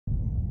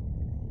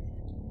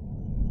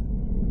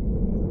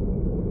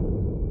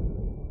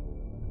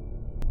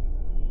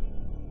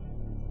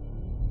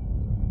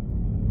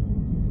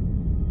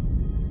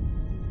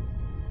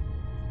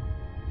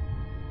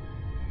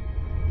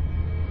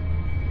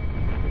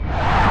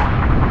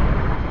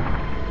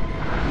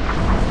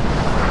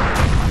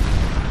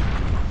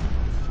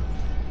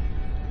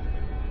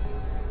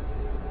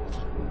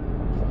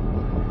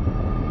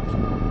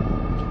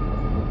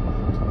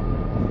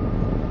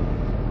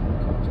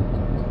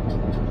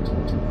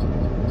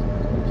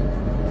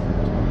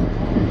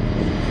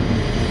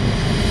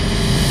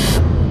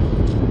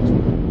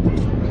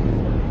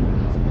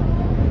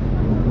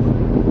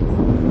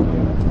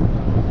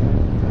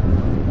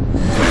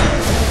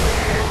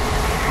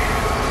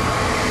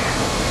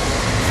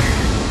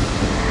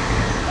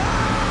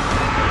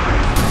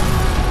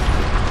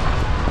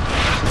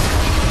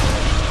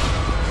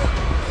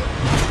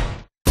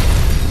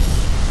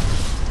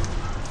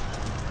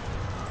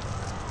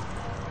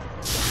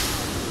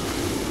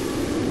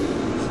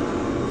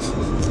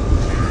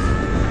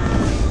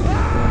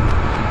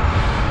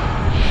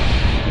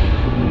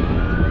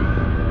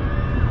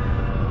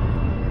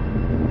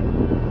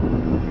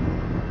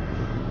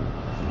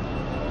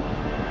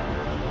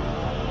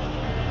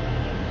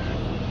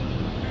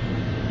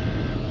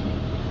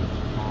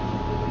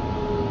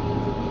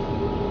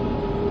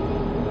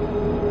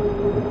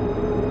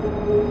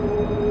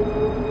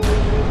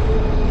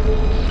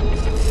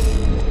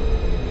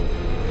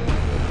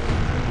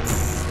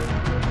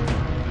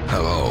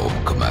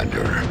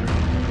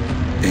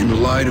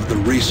In light of the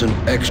recent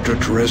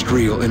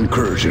extraterrestrial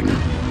incursion,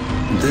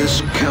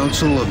 this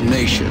Council of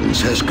Nations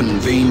has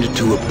convened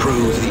to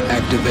approve the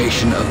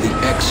activation of the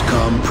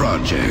XCOM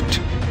project.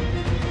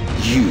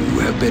 You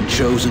have been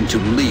chosen to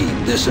lead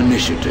this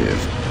initiative,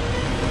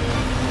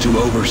 to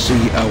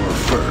oversee our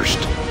first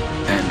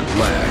and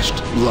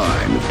last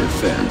line of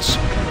defense.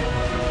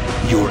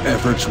 Your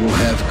efforts will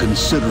have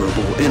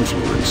considerable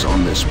influence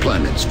on this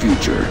planet's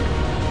future.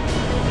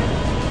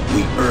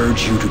 We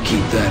urge you to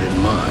keep that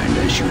in mind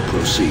as you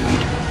proceed.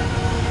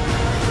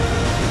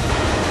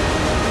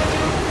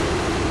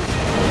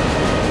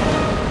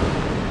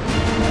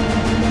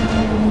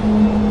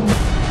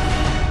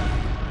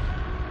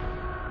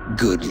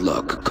 Good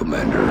luck,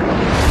 Commander.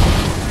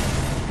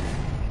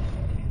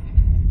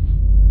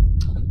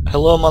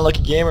 Hello, my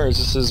lucky gamers.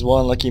 This is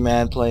one lucky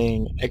man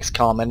playing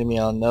XCOM Enemy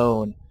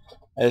Unknown.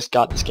 I just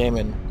got this game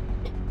and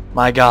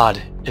my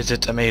god, is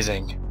it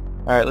amazing.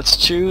 Alright, let's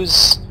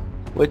choose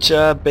which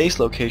base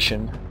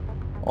location.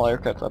 All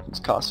aircraft weapons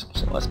cost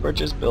 50% less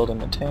purchase, build and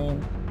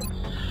maintain.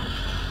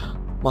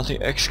 Monthly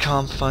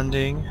XCOM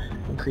funding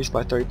increased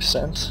by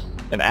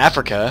 30%. In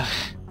Africa?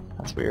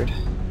 That's weird.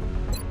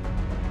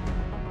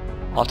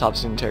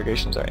 Autopsy and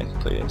interrogations are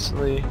completed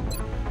instantly.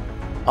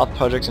 All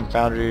projects and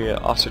foundry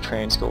officer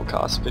training school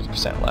costs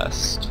 50%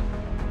 less.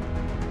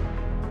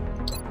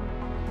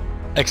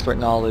 Expert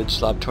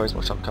knowledge laboratories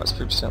workshop costs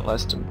 50%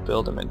 less to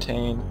build and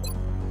maintain.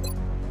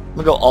 I'm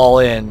gonna go all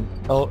in.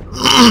 Oh,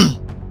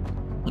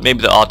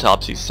 maybe the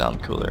autopsies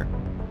sound cooler.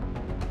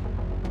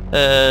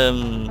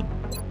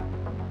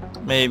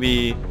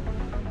 Maybe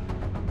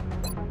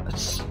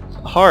that's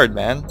hard,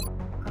 man.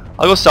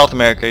 I'll go South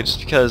America just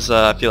because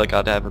I feel like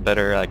I'd have a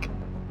better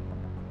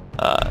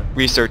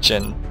research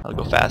and I'll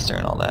go faster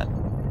and all that.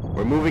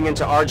 We're moving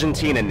into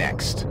Argentina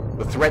next.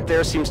 The threat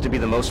there seems to be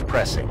the most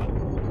pressing.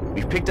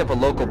 We've picked up a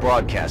local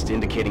broadcast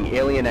indicating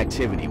alien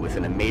activity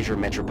within a major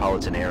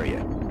metropolitan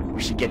area.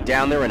 We should get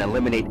down there and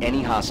eliminate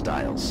any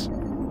hostiles.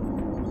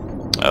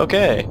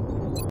 Okay.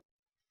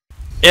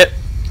 Yep.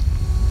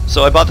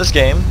 So I bought this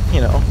game, you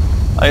know.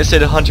 I just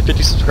hit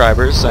 150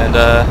 subscribers and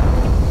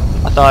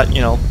I thought, you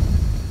know,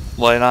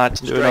 why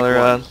not do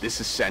another This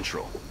is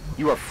Central.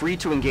 You are free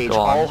to engage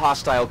all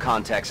hostile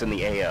contacts in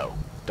the AO.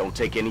 Don't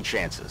take any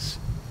chances.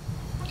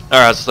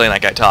 Alright, I was just letting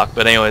that guy talk,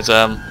 but anyways,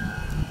 I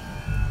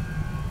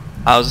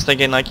was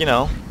thinking, like, you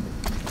know,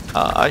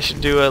 I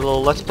should do a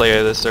little let's play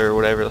of this or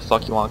whatever the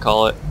fuck you want to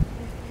call it.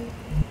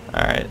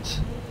 Alright.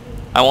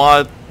 I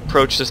want to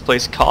approach this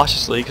place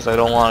cautiously because I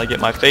don't want to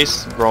get my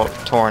face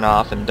torn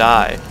off and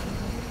die.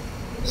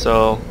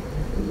 So,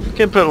 we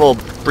can put a little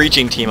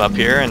breaching team up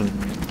here and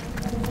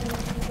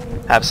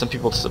have some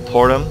people to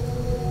support them.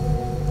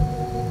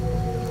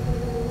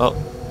 Oh,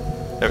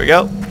 there we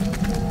go.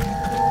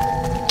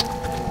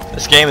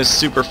 This game is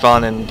super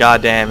fun and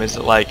goddamn is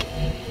it like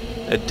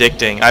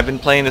addicting. I've been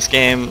playing this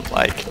game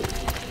like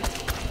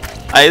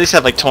I at least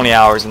have like 20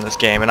 hours in this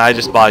game and I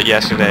just bought it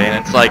yesterday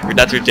and it's like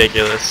that's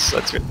ridiculous.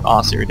 That's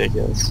honestly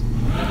ridiculous.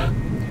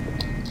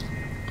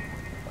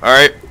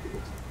 Alright.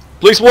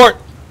 Police warrant!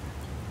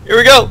 Here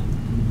we go!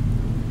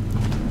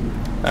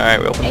 Alright,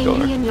 we open the door.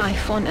 Alien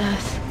life on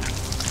Earth.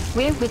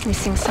 We're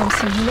witnessing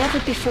something never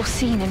before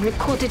seen in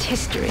recorded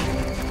history.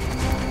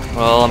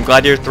 Well, I'm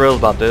glad you're thrilled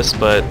about this,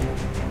 but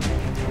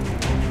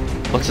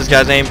what's this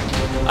guy's name?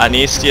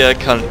 Anistia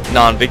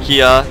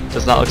Nonvikia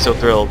does not look so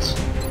thrilled.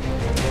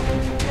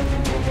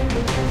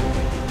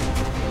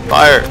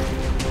 Fire!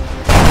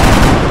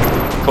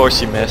 Of course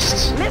you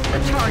missed. Miss the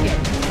target.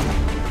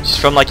 She's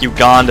from like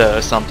Uganda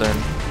or something.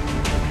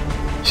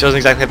 She doesn't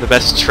exactly have the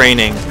best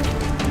training.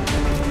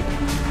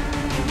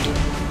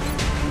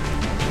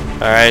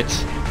 Alright.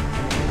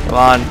 Come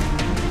on.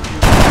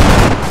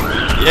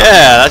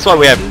 Yeah, that's why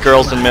we have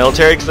girls in the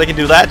military, because they can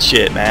do that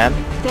shit, man.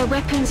 Their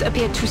weapons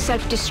appear to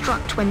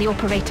self-destruct when the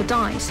operator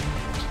dies.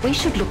 We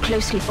should look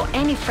closely for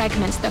any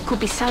fragments that could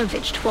be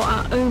salvaged for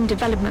our own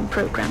development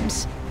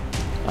programs.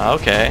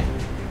 Okay.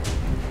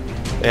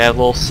 They have a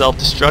little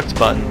self-destruct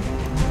button.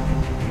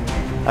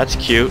 That's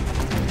cute.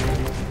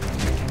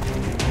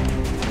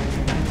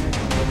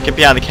 Get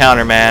behind the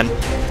counter, man.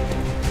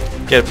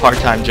 Get a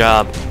part-time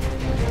job.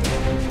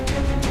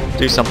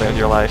 Do something with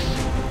your life.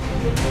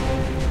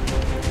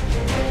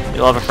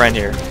 You'll have a friend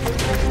here.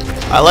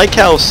 I like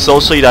how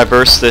socially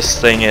diverse this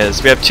thing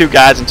is. We have 2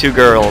 guys and 2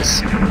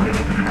 girls.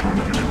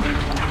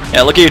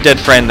 Yeah, look at your dead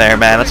friend there,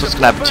 man. That's what's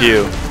gonna happen to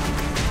you.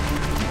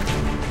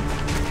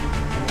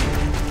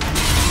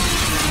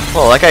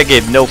 Well, that guy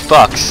gave no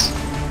fucks.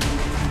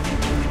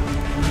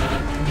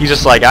 He's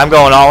just like, I'm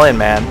going all in,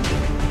 man.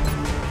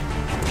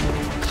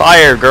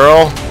 Fire,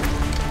 girl.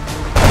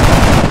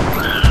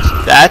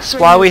 That's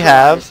why we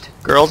have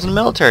girls in the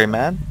military,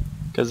 man.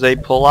 Because they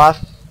pull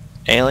off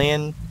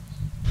alien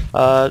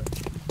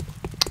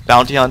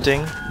bounty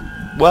hunting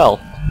well.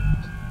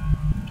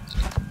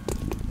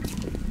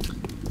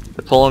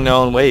 They're pulling their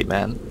own weight,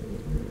 man.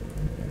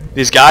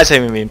 These guys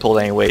haven't even pulled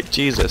any weight.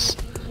 Jesus.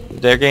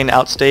 They're getting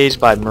outstaged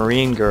by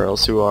Marine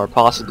girls who are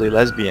possibly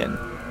lesbian.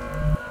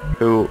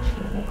 Who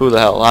the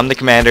hell? I'm the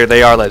commander.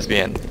 They are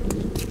lesbian.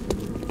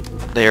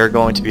 They are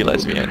going to be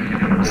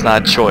lesbian. It's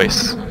not a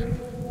choice.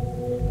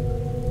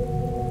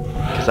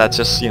 Because that's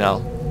just, you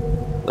know,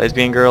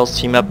 lesbian girls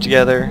team up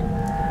together,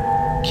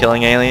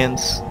 killing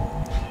aliens.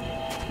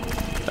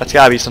 That's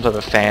gotta be some type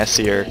of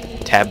fantasy or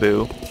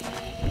taboo.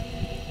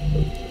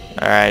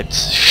 Alright,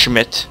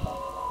 Schmidt.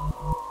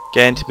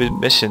 Get into the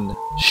mission,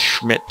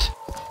 Schmidt.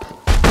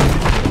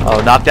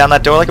 Oh, knock down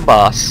that door like a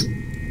boss.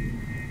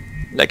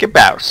 Like a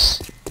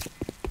boss.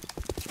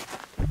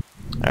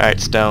 Alright,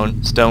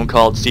 Stone. Stone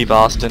called Steve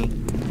Austin.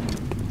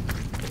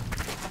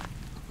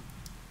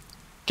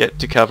 Get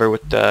to cover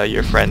with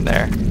your friend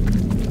there.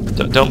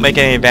 Don't make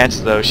any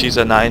advances though. She's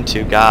a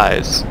 9-2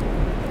 guys.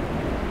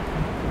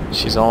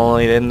 She's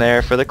only in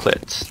there for the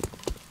clit.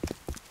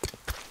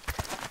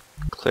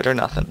 Clit or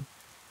nothing.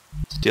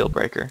 It's a deal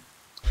breaker.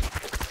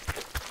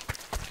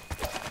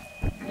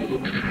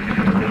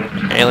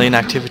 Alien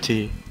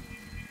activity.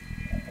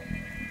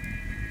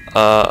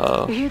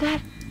 Uh-oh. You hear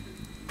that?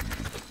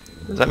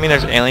 Does that mean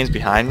there's aliens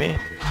behind me?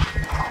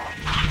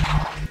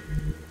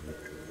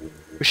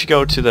 We should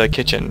go to the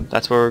kitchen.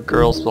 That's where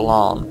girls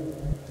belong.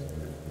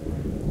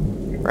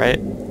 Right?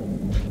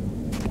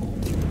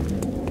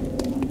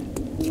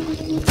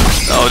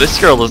 Oh, this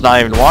girl does not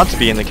even want to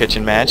be in the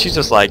kitchen, man. She's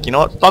just like, you know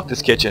what? Fuck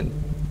this kitchen.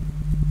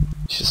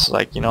 She's just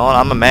like, you know what?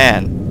 I'm a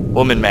man.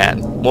 Woman.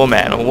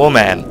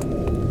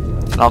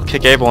 And I'll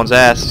kick everyone's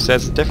ass who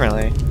says it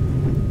differently.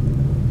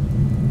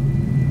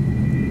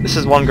 This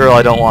is one girl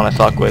I don't want to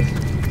fuck with.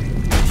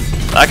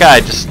 That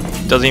guy just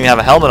doesn't even have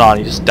a helmet on.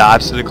 He just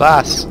dives through the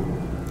glass. I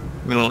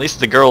mean, at least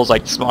the girl's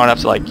like smart enough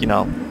to, like, you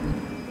know,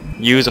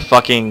 use a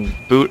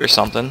fucking boot or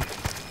something.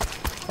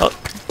 Oh,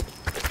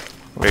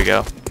 there you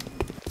go.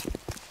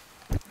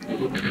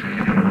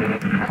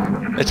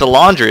 It's a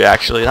laundry,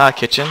 actually, not a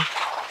kitchen.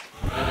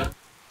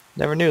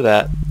 Never knew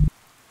that.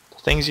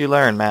 Things you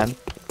learn, man.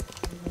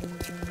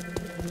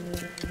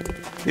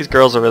 These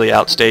girls are really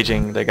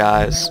outstaging the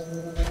guys.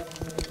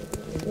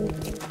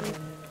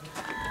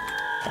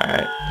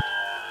 Alright.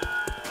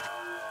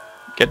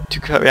 Get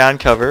to behind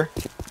cover.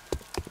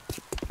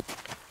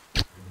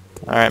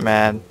 Alright,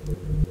 man.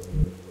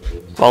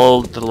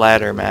 Follow the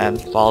ladder, man.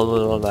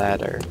 Follow the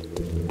ladder.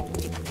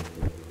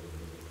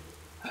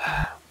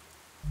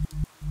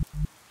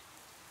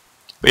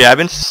 But yeah, I've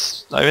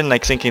been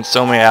like sinking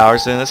so many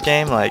hours in this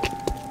game. Like,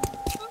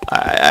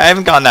 I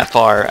haven't gotten that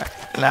far.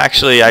 And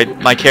actually,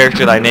 my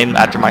character that I named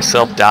after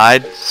myself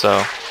died,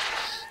 so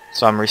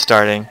I'm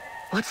restarting.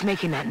 What's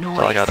making that noise?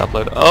 Felt like I'd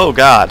upload. Oh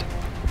God.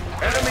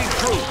 Enemy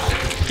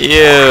troops.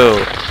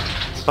 Ew.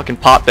 It's fucking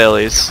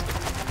potbellies.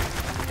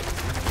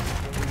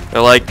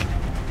 They're like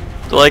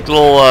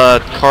little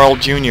Carl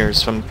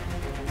Juniors from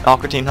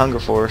Aqua Teen Hunger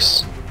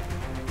Force.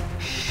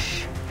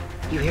 Shh.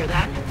 You hear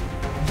that?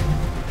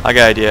 I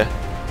got an idea.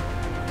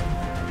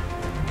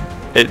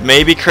 It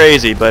may be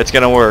crazy, but it's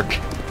gonna work.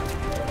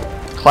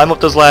 Climb up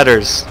those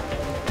ladders.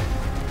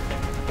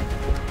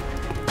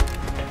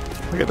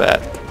 Look at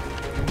that.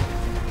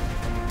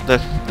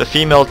 The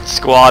female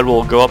squad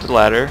will go up the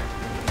ladder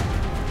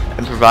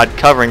and provide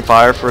covering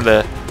fire for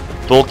the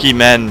bulky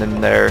men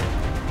and their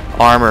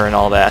armor and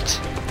all that.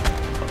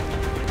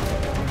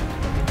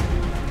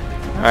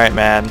 Alright,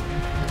 man.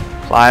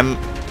 Climb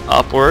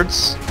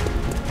upwards.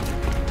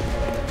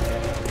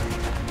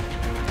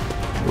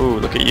 Ooh,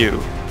 look at you.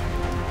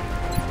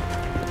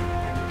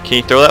 Can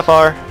you throw that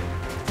far?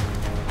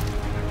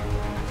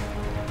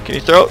 Can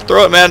you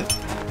throw it, man?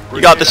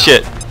 You got this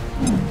shit.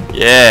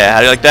 Yeah, how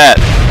do you like that?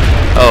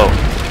 Oh.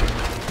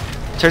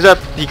 Turns out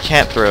he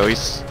can't throw.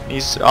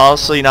 He's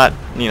honestly not,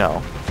 you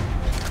know,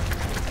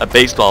 a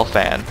baseball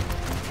fan.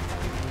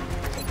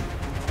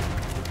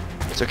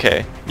 It's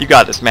okay. You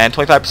got this, man.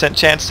 25%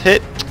 chance to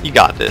hit. You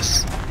got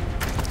this.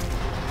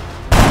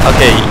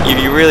 Okay,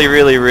 you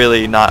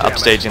really not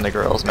upstaging the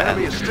girls, man.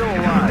 Enemy is still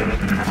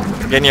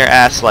alive. Getting your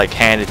ass like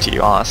handed to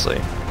you,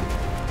 honestly.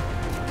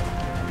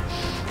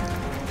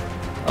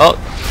 Oh.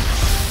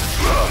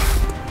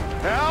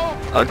 Help!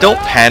 Oh, don't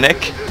panic.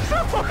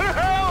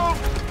 Help!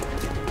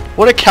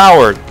 What a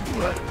coward.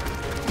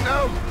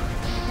 No!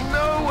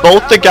 No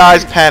both the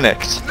guys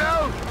panicked.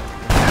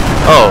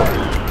 Oh.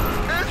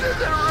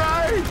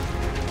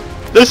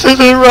 This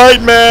isn't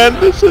right, man.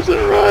 This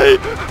isn't right.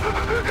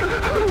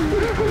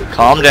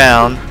 Calm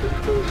down.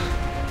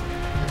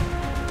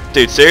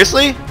 Dude,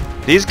 seriously?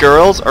 These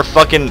girls are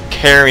fucking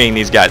carrying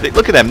these guys.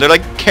 Look at them. They're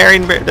like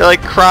carrying, they're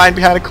like crying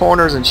behind the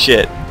corners and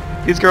shit.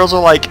 These girls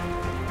are like,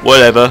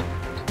 whatever.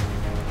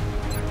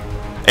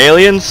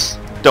 Aliens?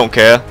 Don't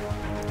care.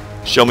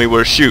 Show me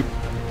where to shoot.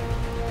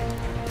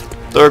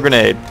 Throw a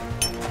grenade.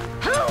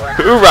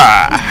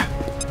 Hoorah!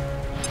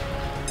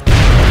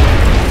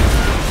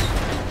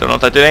 Don't know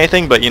if that did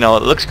anything, but you know,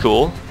 it looks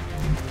cool.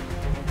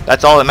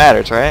 That's all that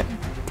matters, right?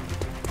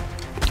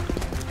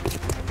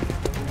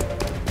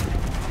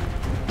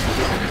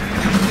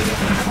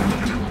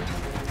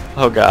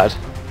 Oh god.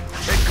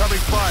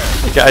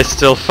 The guy's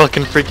still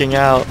fucking freaking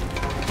out.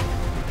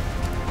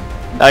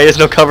 Now he has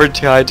no cover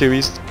to hide to,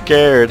 he's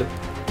scared.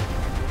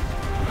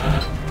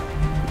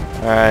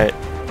 Alright.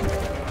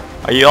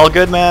 Are you all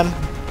good, man?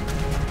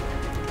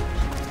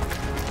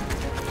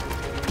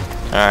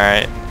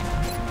 Alright.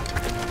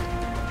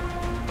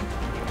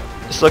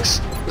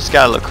 This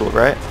gotta look cool,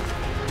 right?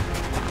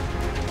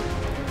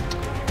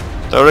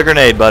 Throw the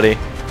grenade, buddy.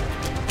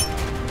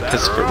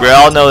 Because we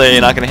all know that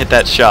you're not gonna hit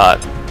that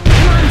shot.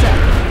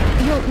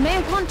 Commander, you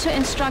may want to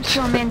instruct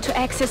your men to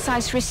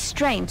exercise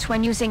restraint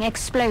when using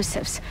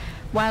explosives.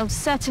 While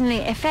certainly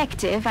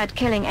effective at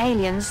killing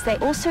aliens, they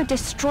also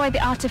destroy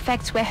the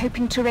artifacts we're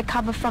hoping to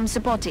recover from the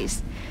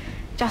bodies.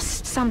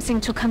 Just something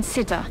to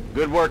consider.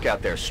 Good work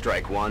out there,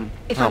 Strike One.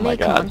 If I may,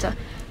 Commander,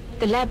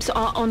 the labs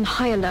are on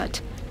high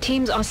alert.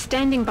 Teams are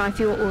standing by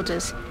for your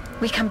orders.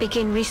 We can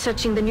begin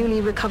researching the newly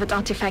recovered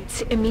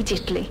artifacts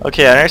immediately.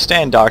 Okay, I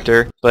understand,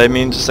 Doctor, but I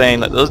mean just saying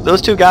that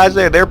those two guys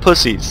there, they're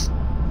pussies.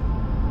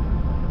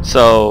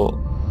 So,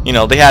 you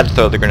know, they had to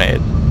throw the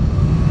grenade.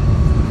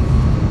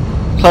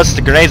 Plus,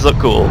 the grenades look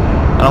cool.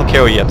 I don't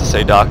care what you have to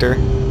say, Doctor.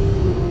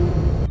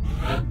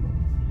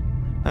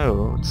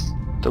 Oh, it's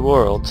the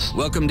world.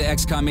 Welcome to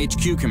XCOM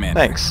HQ, Commander.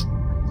 Thanks.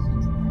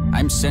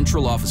 I'm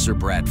Central Officer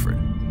Bradford.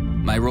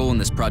 My role in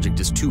this project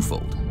is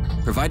twofold: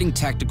 providing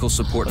tactical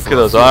support Look for at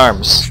those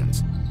arms,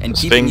 and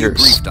those keeping you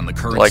fingers, briefed on the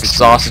current like situation.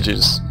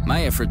 sausages.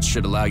 My efforts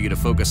should allow you to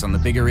focus on the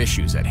bigger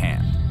issues at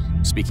hand.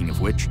 Speaking of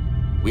which,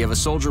 we have a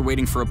soldier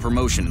waiting for a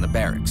promotion in the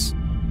barracks.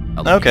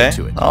 I'll leave Okay, you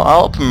to it.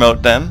 I'll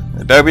promote them.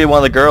 It better be one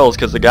of the girls,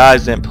 because the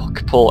guys didn't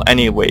pull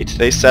any weight.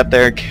 They sat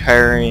there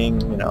carrying,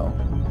 you know,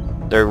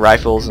 their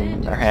rifles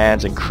in their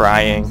hands and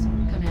crying.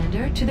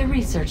 Commander, to the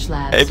research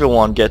labs.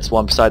 Everyone gets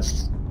one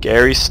besides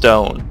Gary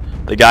Stone,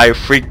 the guy who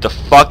freaked the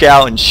fuck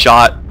out and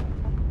shot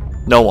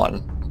no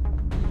one.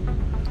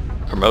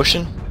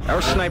 Promotion?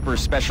 Our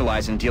snipers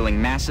specialize in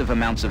dealing massive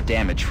amounts of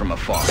damage from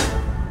afar,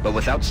 but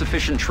without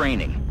sufficient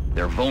training,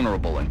 they're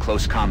vulnerable in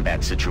close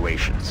combat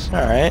situations.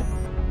 Alright.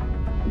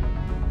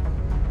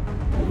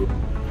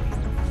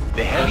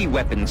 The heavy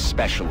weapons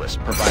specialist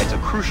provides a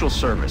crucial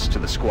service to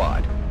the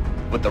squad.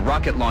 With the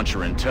rocket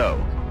launcher in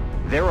tow,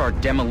 there are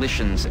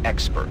demolitions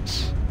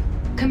experts.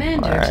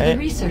 Commander, to the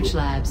research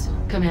labs.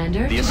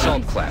 Commander, The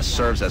assault class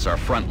serves as our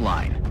front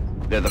line.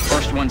 They're the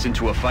first ones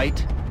into a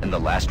fight, and the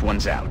last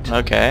ones out.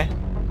 Okay.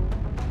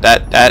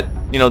 That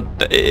you know,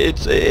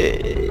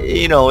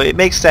 you know, it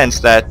makes sense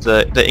that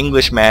the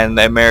English man and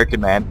the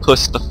American man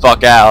pussed the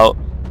fuck out.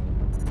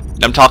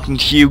 I'm talking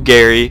to you,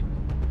 Gary,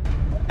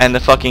 and the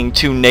fucking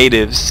two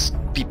natives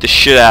beat the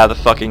shit out of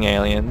the fucking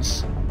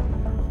aliens.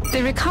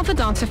 The recovered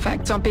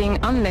artifacts are being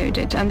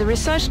unloaded, and the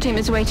research team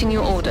is waiting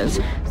your orders.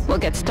 We'll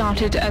get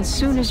started as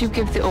soon as you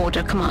give the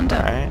order, Commander.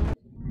 Alright.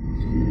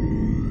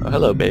 Oh,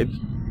 hello, babe.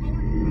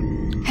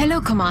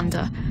 Hello,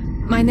 Commander.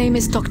 My name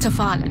is Dr.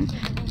 Valen.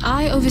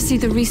 I oversee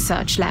the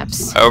research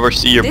labs. I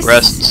oversee your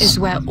breasts. This is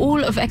where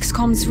all of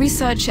XCOM's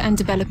research and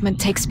development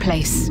takes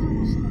place.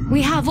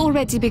 We have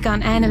already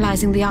begun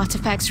analyzing the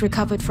artifacts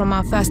recovered from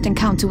our first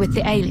encounter with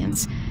the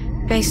aliens.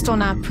 Based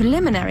on our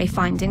preliminary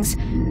findings,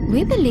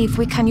 we believe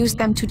we can use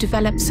them to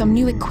develop some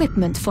new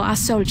equipment for our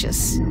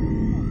soldiers.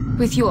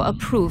 With your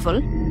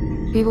approval,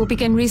 we will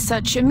begin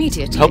research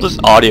immediately. I hope this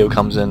audio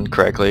comes in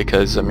correctly,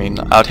 because I mean,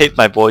 I would hate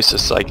my voice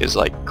is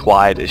like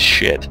quiet as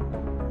shit.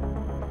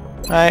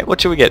 Alright, what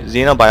should we get?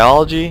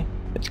 Xenobiology?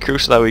 It's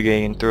crucial that we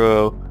gain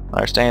through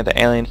understanding of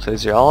the alien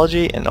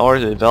physiology in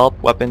order to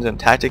develop weapons and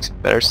tactics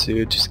better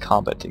suited to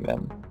combating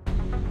them.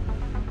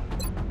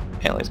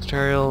 Alien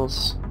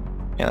materials,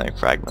 alien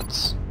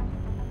fragments.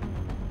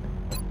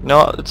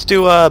 No, let's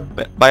do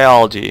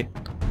biology.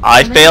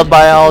 I failed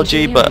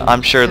biology, but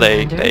I'm sure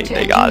they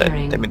got it.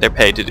 I mean, they're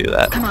paid to do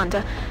that.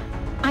 Commander,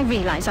 I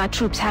realize our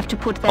troops have to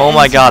put their Oh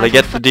my ends god, I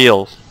together get the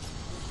deal.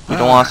 You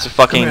don't want us to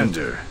fucking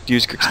Commander,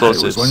 use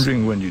explosives. I was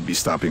wondering when you'd be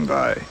stopping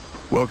by.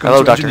 Welcome Hello,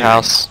 to Dr. engineering.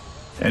 House.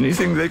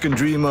 Anything they can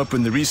dream up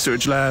in the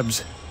research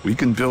labs, we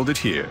can build it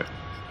here.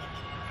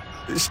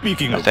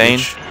 Speaking Methane. of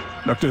which,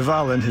 Dr.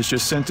 Valen has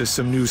just sent us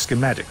some new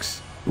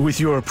schematics. With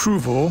your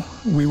approval,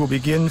 we will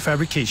begin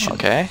fabrication.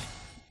 Okay.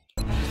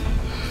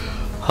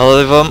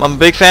 I'm a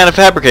big fan of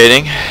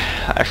fabricating.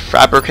 I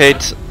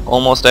fabricate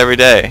almost every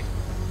day.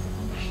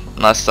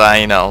 Unless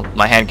you know,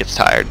 my hand gets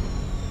tired.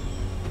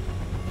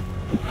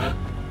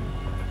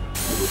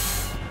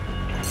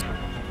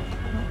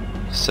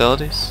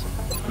 Facilities?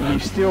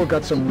 We've still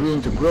got some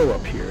room to grow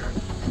up here,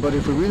 but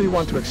if we really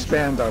want to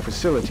expand our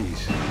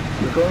facilities,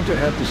 we're going to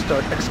have to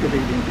start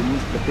excavating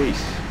beneath the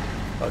base.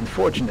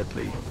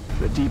 Unfortunately,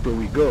 the deeper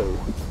we go,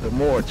 the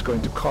more it's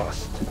going to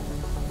cost.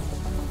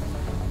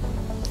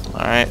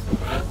 Alright.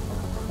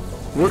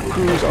 Work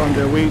crews on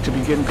their way to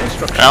begin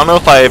construction. I don't know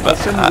if I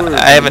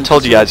haven't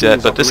told you guys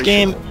yet, but this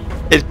game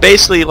is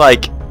basically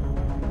like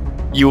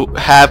you're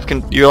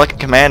like a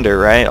commander,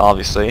 right?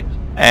 Obviously,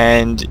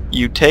 and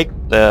you take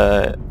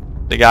the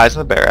guys in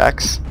the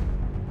barracks.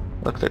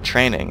 Look, they're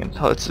training, and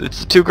oh, it's the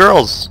two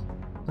girls.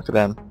 Look at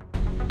them,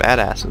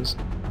 badasses.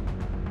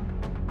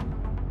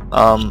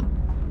 And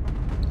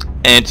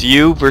it's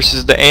you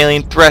versus the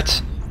alien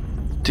threat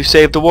to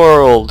save the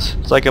world.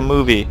 It's like a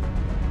movie.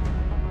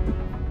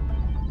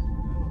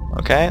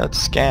 Okay, let's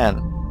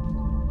scan.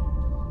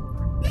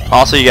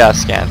 Also, you gotta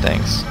scan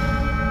things.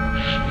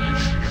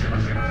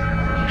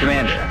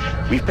 Commander,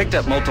 we've picked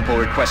up multiple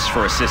requests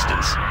for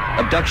assistance.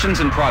 Abductions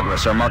in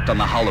progress are marked on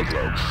the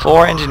hologlobe.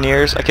 4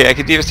 engineers. Okay, I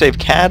could either save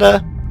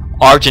Canada,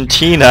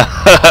 Argentina,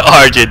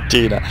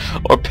 Argentina,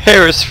 or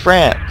Paris,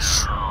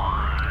 France.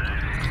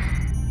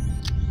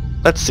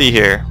 Let's see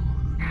here.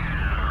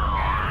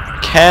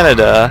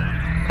 Canada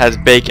has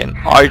bacon.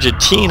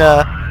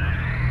 Argentina,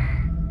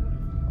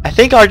 I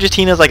think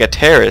Argentina is like a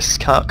terrorist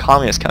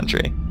communist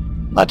country.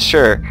 I'm not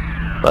sure,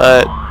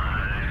 but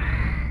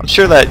I'm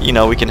sure that, you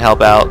know, we can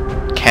help out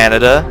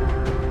Canada.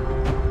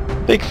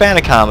 Big fan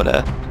of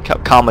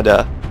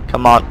Commanda.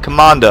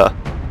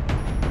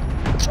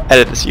 Let's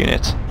edit this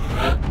unit.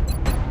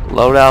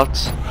 Loadout,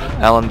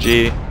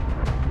 LMG.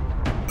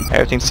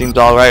 Everything seems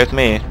alright with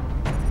me.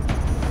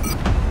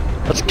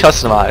 Let's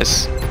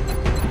customize.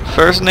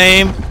 First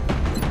name,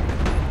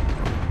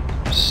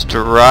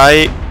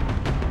 Strike.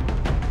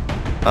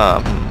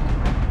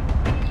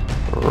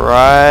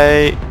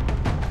 Right.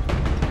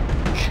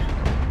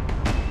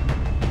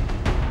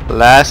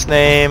 Last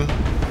name,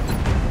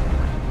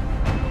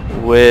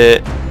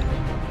 Which.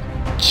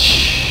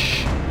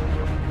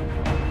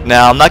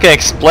 Now I'm not gonna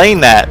explain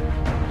that,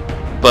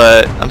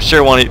 but I'm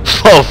sure one.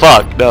 Oh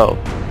fuck, no.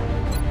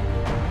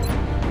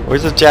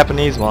 Where's the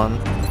Japanese one?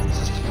 Is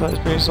this the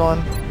Japanese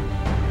one?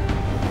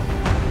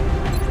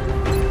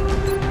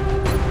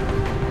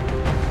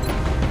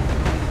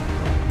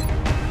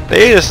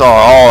 They just are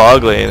all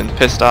ugly and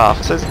pissed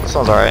off. This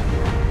sounds alright.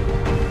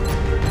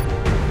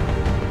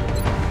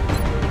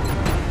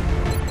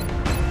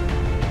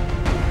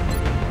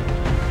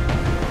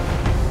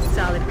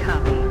 Solid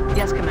copy.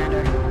 Yes,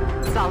 Commander.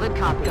 Solid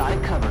copy. Got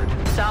it covered.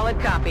 Solid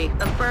copy.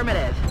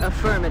 Affirmative.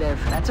 Affirmative.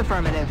 That's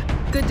affirmative.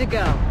 Good to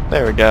go.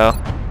 There we go.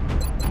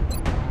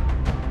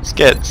 Let's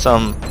get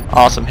some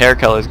awesome hair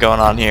colors going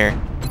on here.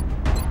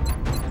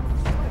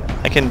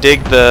 I can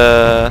dig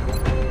that.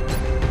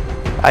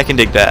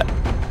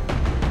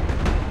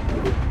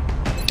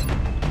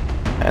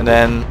 And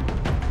then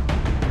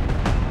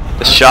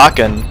the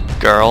shotgun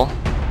girl.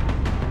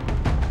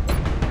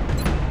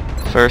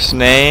 First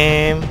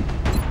name.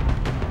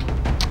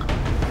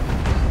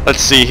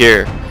 Let's see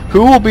here.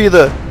 Who will be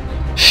the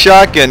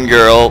shotgun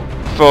girl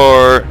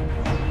for,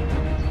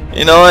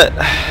 you know what?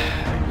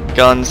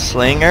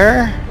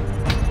 Gunslinger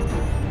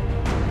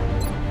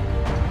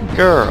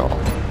girl.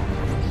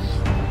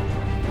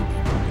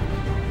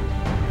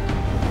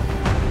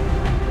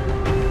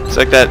 It's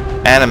like that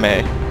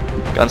anime.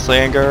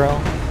 Gunslinger girl.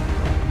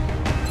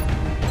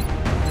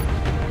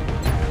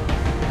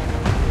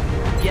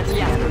 Yes,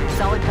 yes.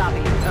 Solid copy.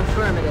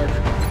 Affirmative.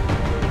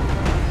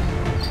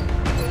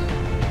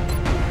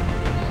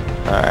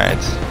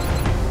 Alright.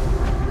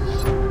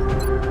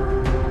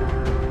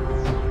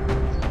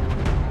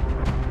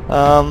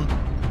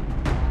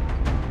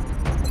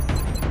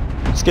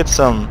 Let's get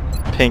some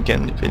pink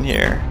in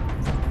here.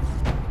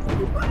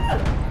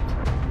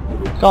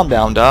 Calm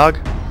down, dog.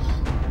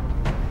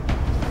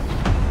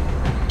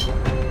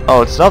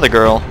 Oh, it's another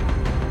girl.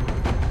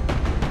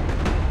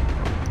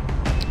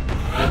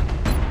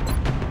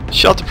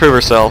 She'll have to prove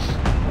herself.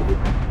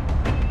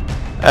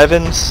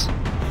 Evans.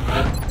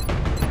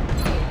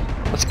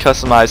 Let's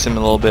customize him a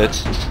little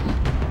bit.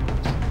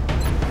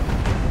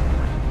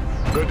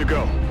 Good to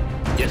go.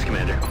 Yes,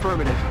 Commander.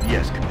 Affirmative.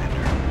 Yes,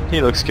 Commander.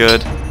 He looks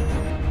good.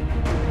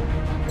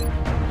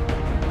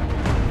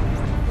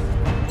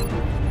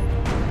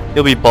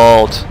 He'll be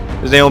bald.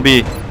 His name will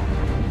be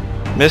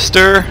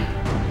Mr.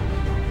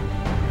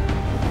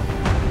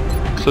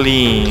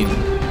 Clean.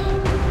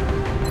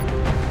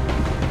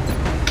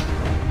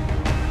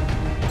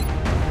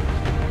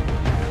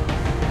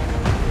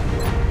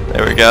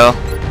 There we go.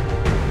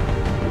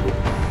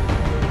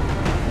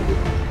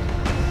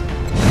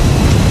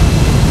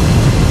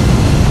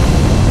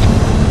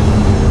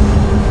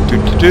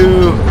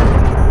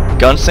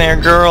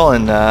 Gunslinger girl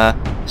and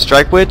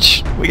Strike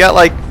Witch. We got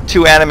like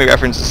 2 anime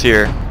references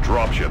here.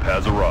 Dropship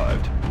has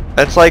arrived.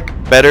 That's like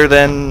better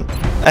than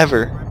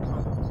ever.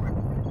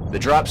 The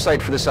drop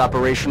site for this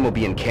operation will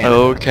be in Canada.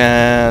 Oh, We picked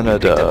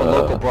up a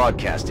local Canada.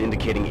 broadcast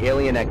indicating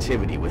alien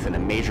activity within a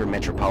major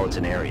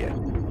metropolitan area.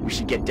 We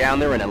should get down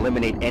there and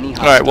eliminate any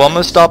hostiles. Alright, well I'm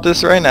gonna stop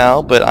this right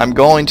now, but I'm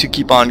going to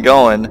keep on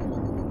going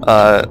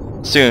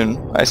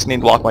soon. I just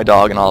need to walk my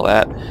dog and all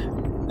that.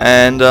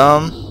 And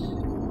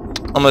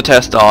I'm gonna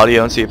test the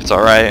audio and see if it's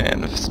alright,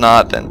 and if it's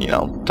not, then, you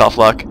know, tough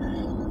luck.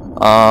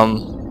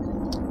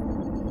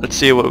 Let's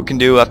see what we can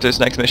do after this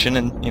next mission,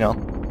 and, you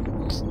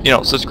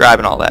know, subscribe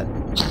and all that.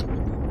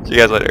 See you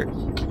guys later.